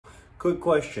Quick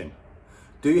question.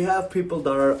 Do you have people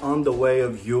that are on the way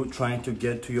of you trying to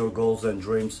get to your goals and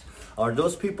dreams? Are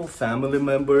those people family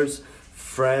members,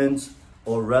 friends,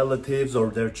 or relatives,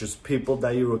 or they're just people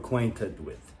that you're acquainted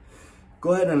with?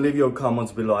 Go ahead and leave your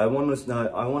comments below. I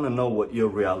want to know what your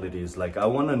reality is like. I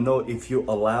want to know if you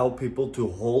allow people to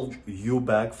hold you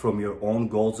back from your own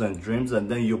goals and dreams, and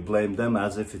then you blame them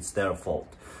as if it's their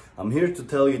fault. I'm here to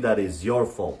tell you that it's your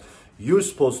fault. You're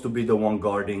supposed to be the one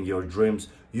guarding your dreams.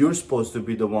 You're supposed to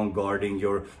be the one guarding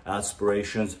your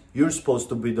aspirations. You're supposed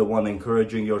to be the one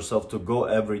encouraging yourself to go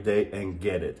every day and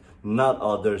get it. Not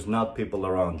others, not people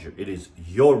around you. It is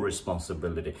your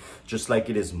responsibility. Just like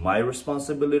it is my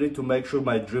responsibility to make sure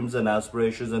my dreams and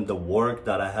aspirations and the work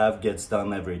that I have gets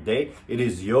done every day, it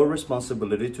is your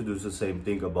responsibility to do the same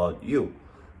thing about you.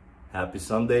 Happy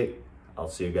Sunday. I'll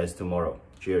see you guys tomorrow.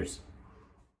 Cheers.